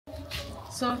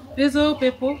So beautiful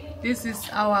people, this is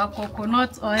our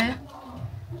coconut oil.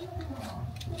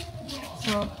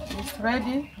 So it's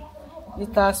ready.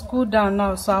 It has cooled down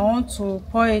now, so I want to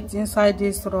pour it inside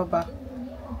this rubber.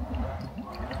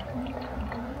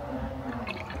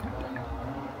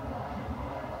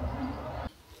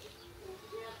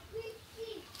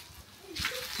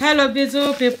 Hello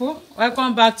beautiful people,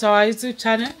 welcome back to our YouTube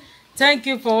channel. Thank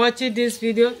you for watching this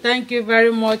video. Thank you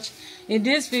very much. In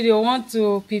this video I want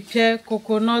to prepare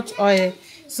coconut oil.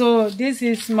 So this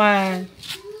is my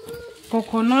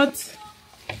coconut.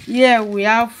 Here we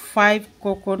have 5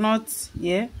 coconuts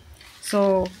here.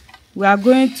 So we are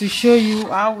going to show you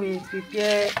how we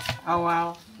prepare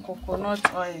our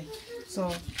coconut oil.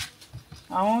 So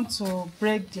I want to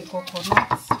break the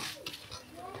coconut.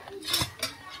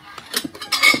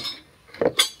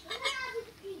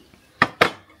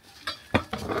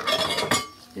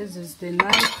 This is the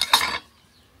knife,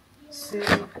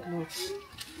 sieving cloth.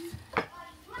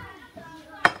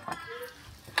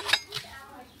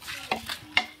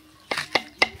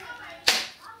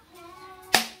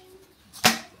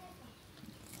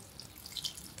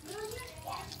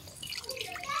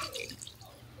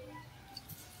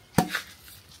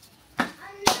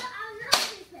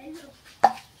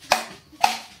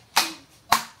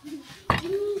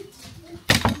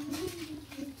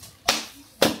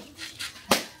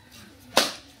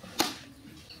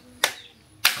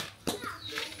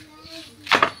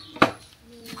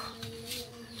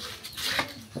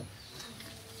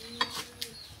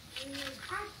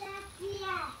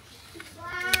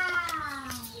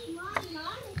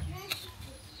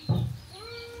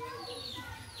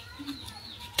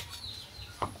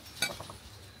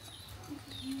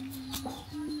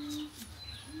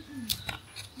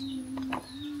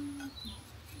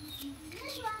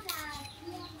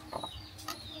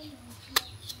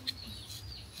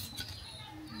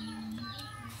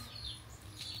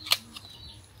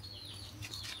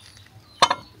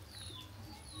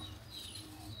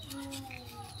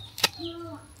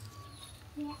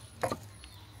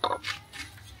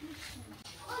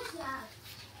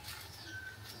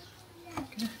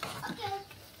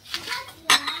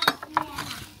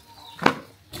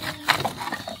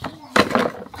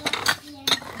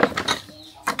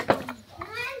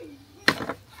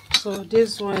 So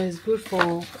this one is good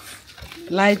for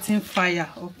lighting fire,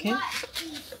 okay?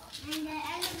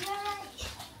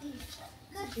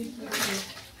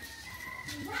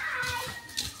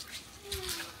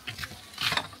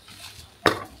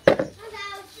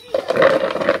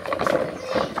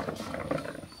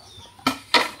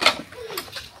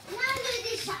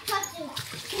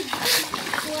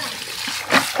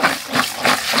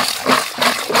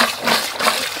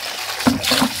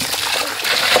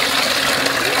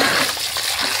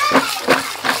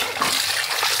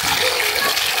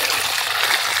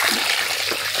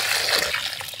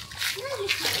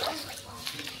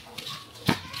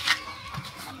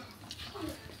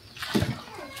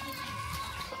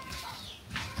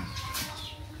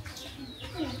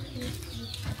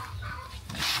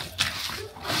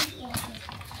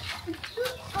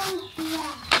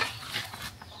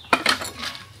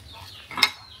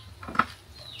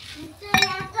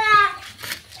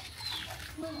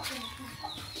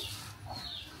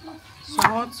 So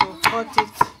I want to cut it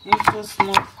into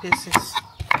small pieces.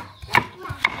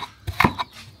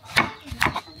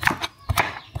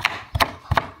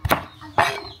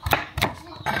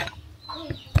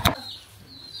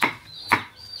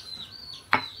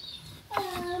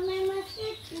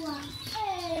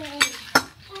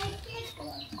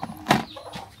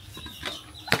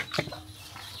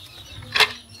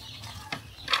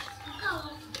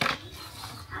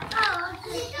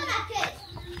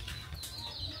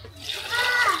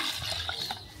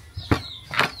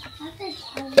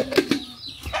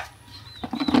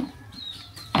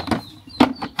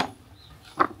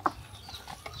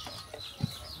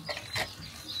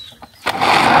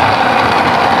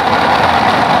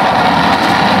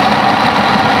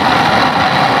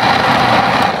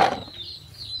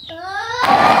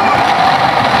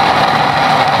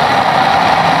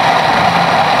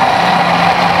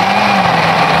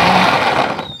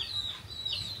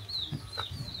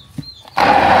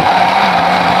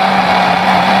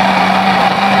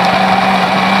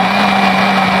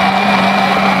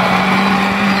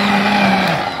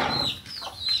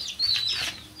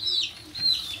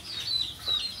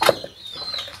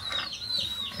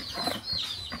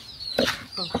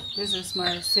 This is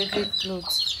my sieving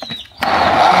clothes.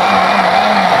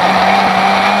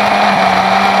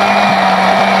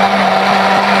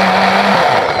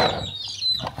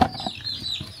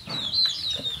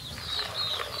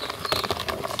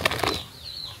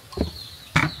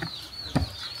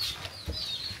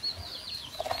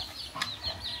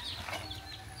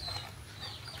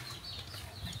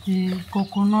 the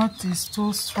coconut is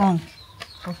too strong.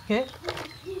 Okay,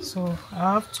 so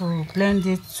I have to blend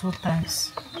it 2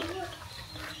 times.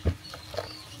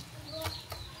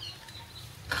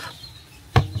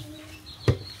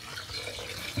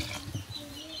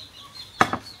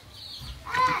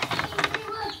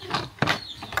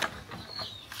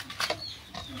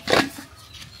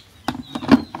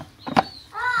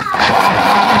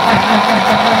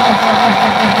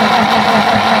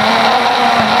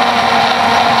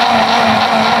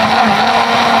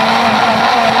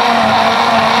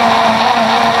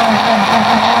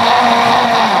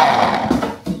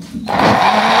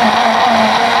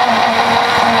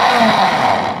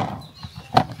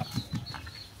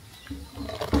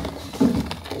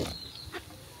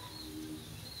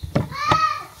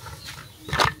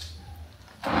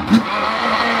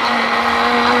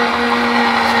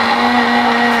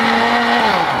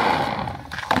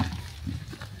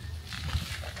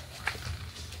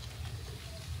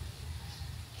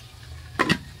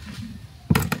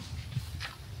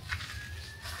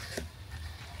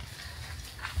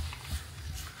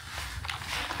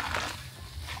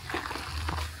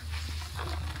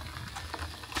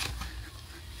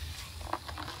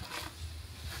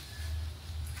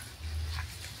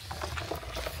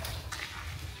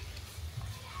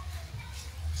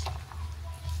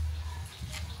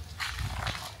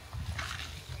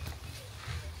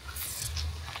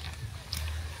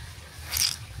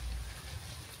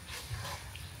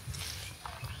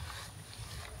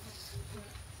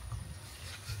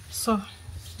 So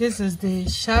this is the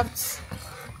shaft,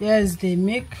 here is the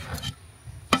milk.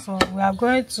 So we are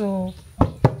going to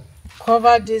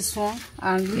cover this one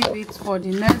and leave it for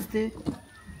the next day.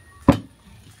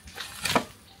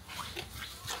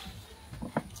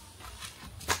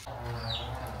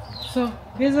 So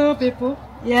beautiful people,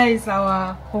 here is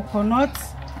our coconut.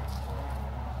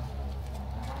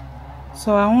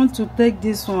 So I want to take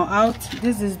this one out.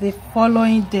 This is the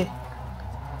following day.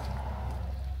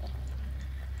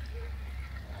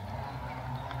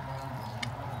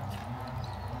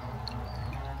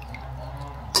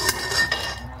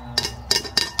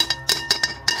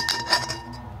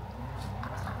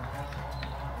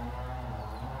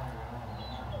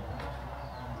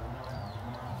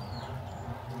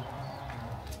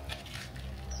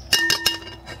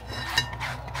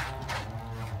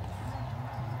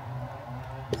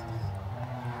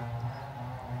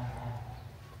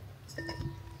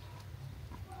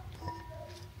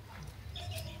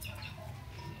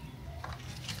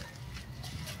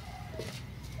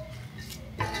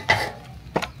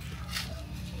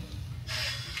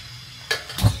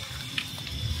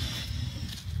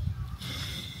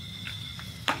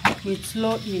 With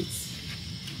low heat.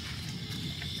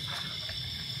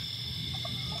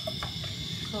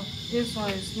 So this one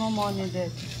is no more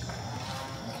needed.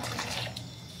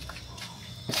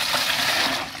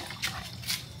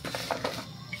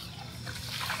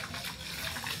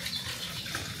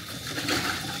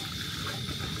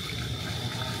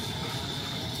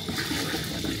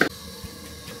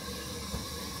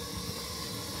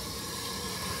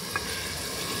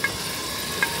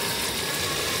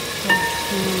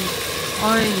 The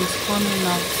oil is coming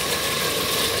out.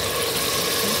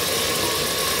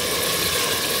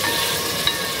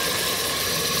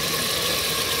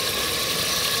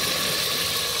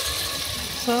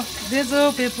 So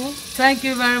beautiful people, thank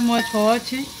you very much for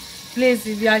watching. Please,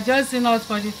 if you are just seeing us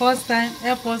for the first time,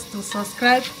 help us to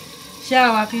subscribe, share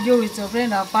our video with your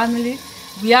friend and family.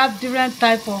 We have different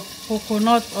type of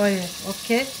coconut oil.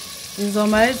 Okay, it's on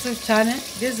my YouTube channel.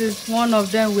 This is one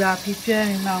of them we are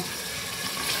preparing now.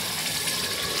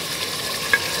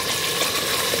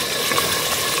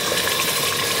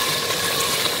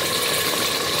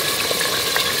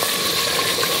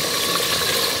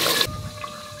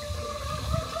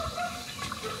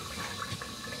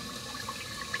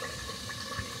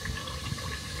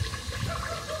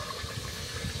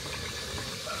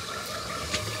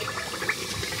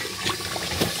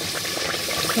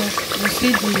 So you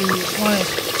see the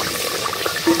oil.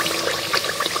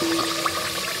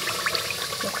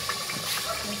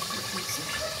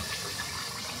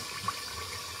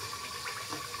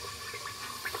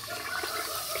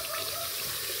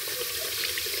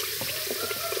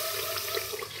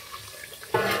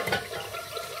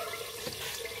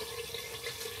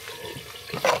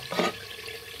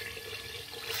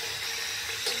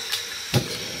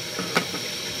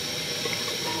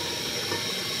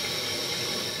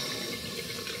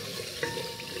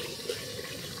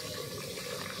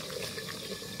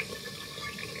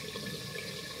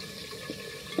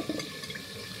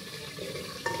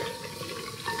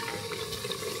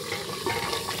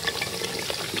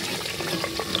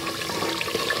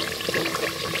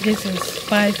 This is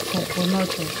 5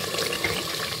 coconut.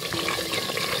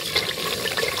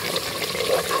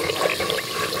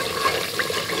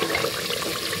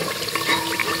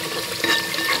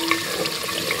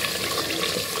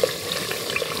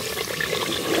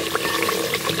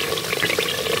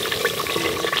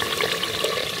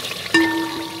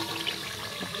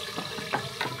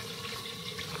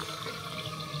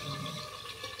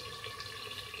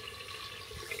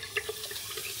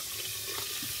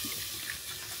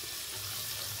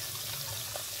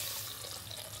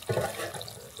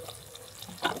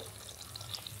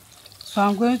 So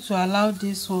I'm going to allow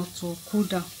this one to cool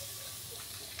down.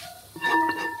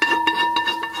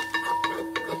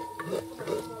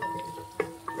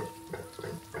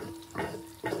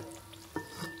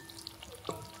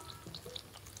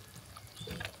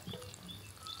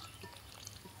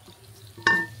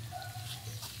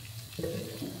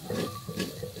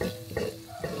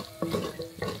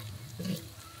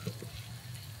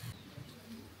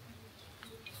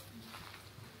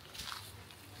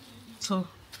 So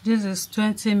this is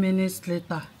 20 minutes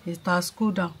later. It has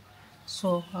cooled down.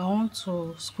 So I want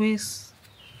to squeeze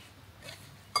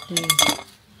the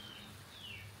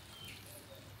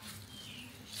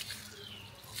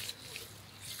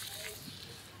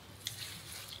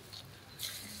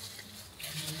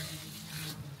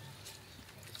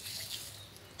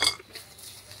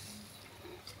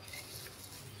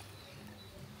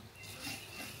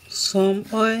some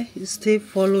oil still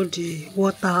follow the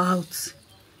water out.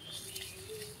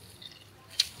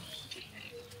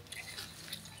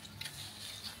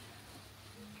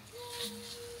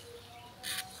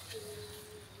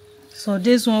 So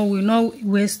this one will not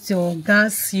waste your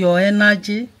gas, your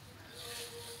energy.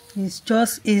 It's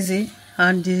just easy,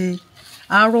 and the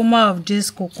aroma of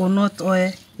this coconut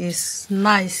oil is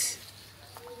nice.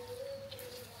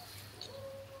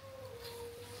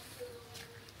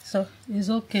 So it's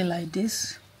okay like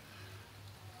this.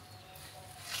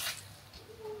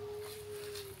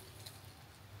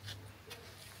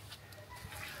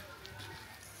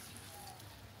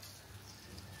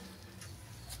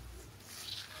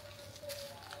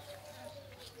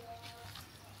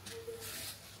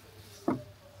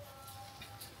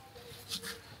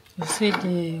 You see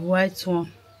the white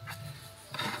one.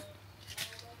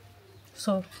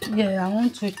 So yeah, I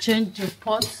want to change the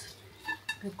pot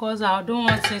because I don't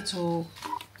want it to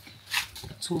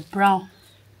brown.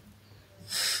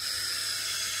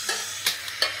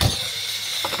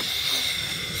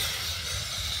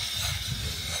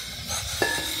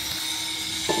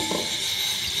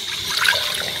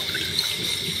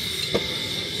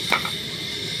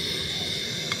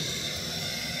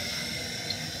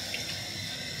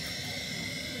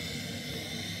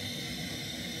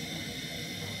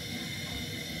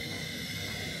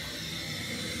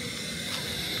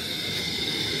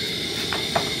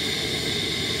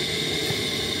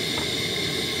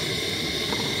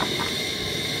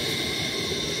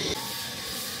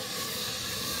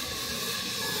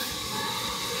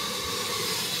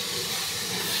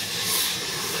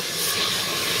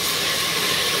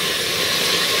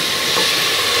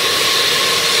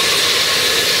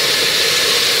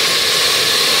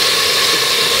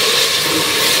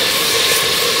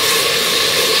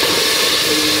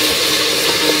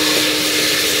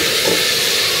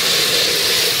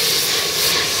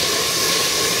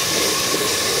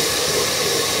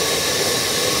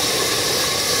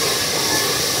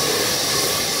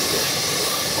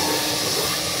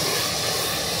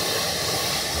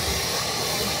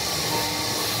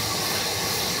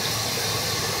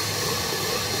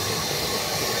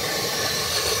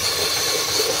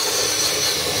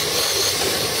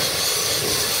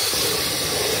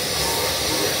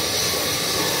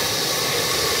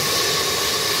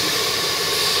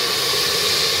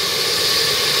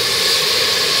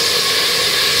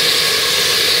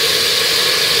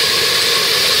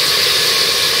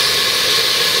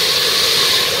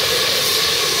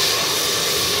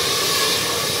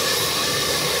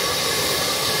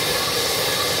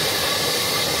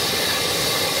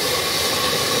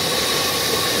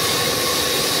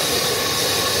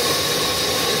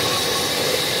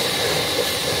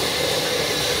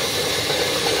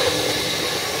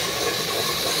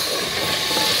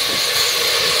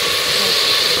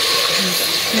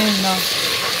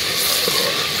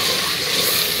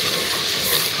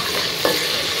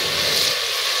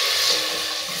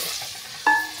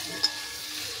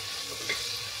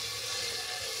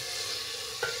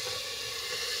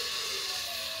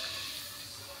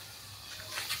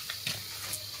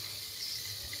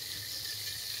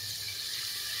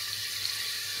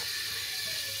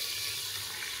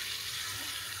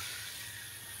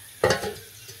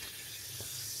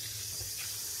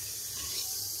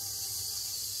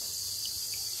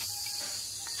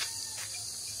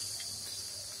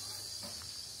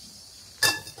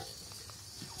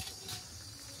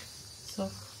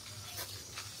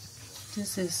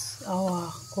 This is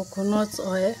our coconut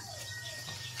oil.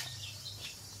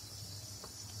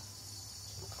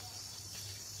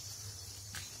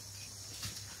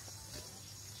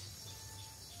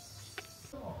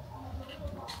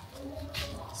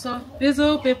 So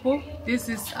beautiful people, this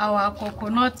is our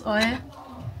coconut oil.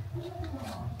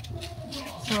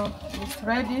 So it's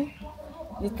ready.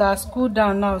 It has cooled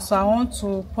down now, so I want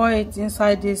to pour it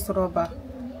inside this rubber.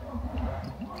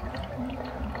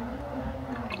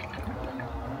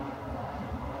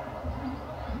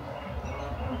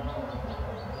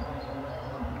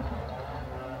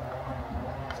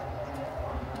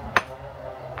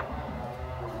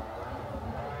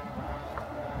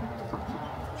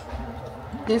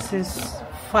 This is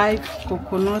 5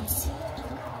 coconuts.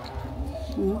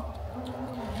 You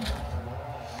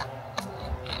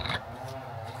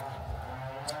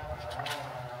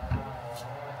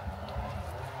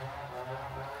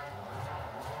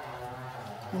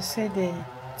see the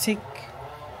thick,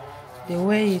 the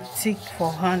way it thick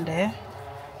for hand, eh?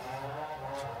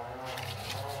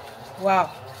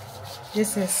 Wow,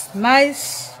 this is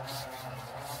nice.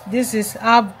 This is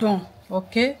abdon,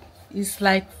 okay? It's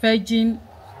like virgin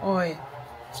oil.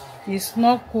 It's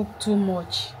not cooked too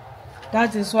much.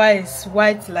 That is why it's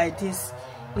white like this.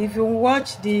 If you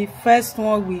watch the first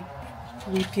one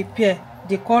we prepare,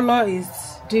 the color is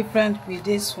different with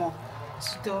this one.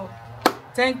 So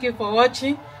thank you for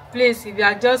watching. Please, if you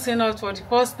are just seeing us for the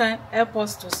first time, help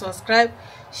us to subscribe,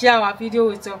 share our video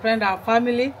with your friend and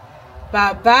family.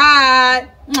 Bye bye.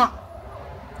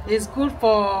 It's good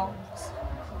for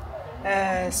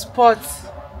sports.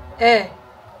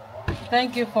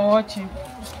 Thank you for watching.